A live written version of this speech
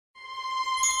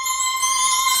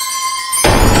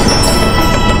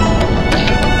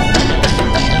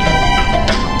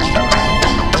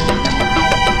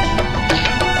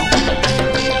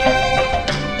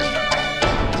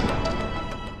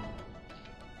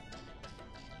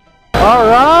All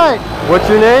right. What's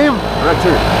your name?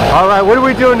 Richard. All right. What are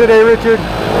we doing today, Richard?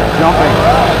 We're jumping.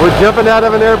 We're jumping out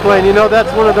of an airplane. You know, that's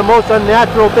one of the most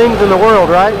unnatural things in the world,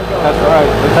 right? That's right.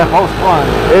 It's the most fun.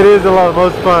 It is the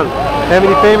most fun. Have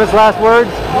any famous last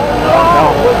words?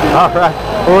 No. All right.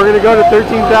 Well, we're going to go to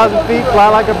 13,000 feet, fly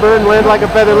like a bird, and land like a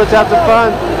feather. Let's have some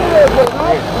fun.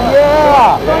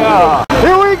 Yeah. Yeah.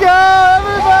 Here we go,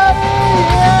 everybody!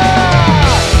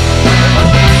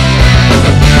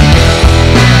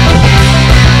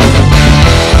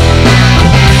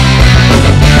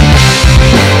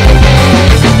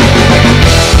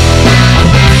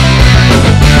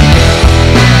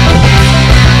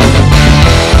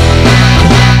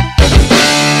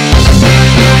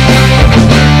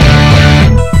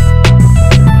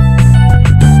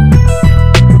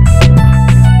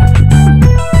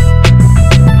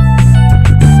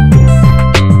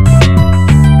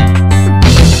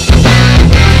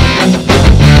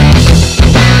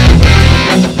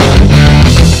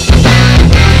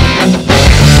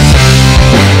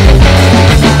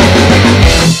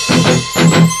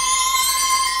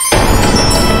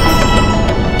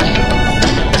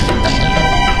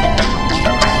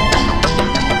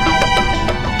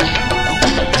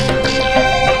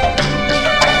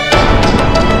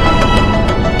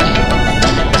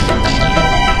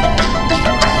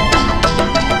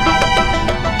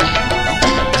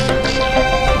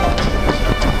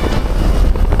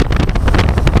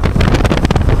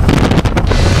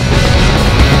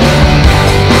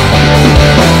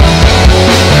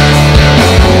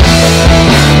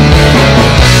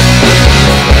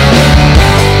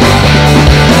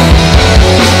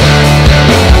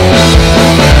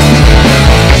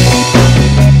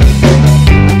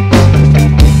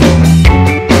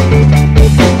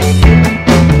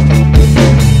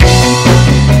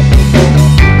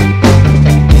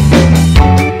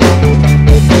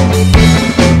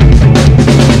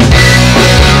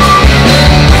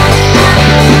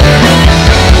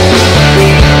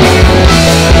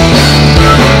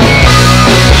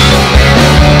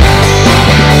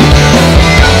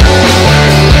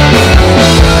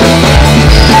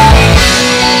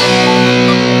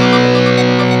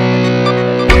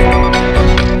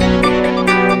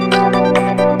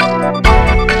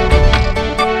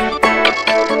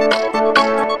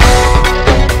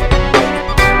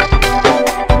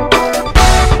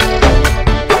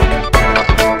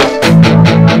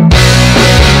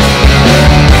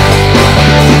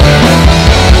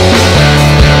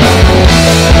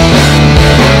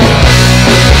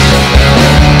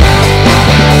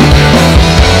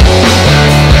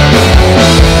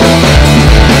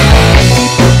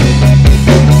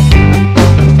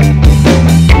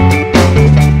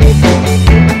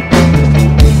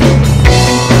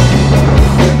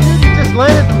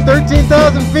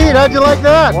 How'd you like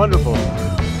that? Wonderful.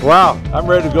 Wow. I'm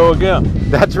ready to go again.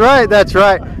 That's right, that's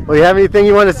right. Well, you have anything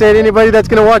you want to say to anybody that's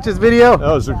going to watch this video?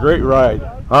 That was a great ride.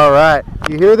 All right.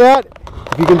 You hear that?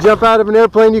 If you can jump out of an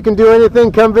airplane, you can do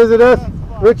anything. Come visit us.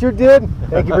 Richard did.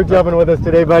 Thank you for jumping with us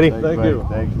today, buddy. Thank you.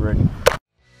 Thanks, Rick.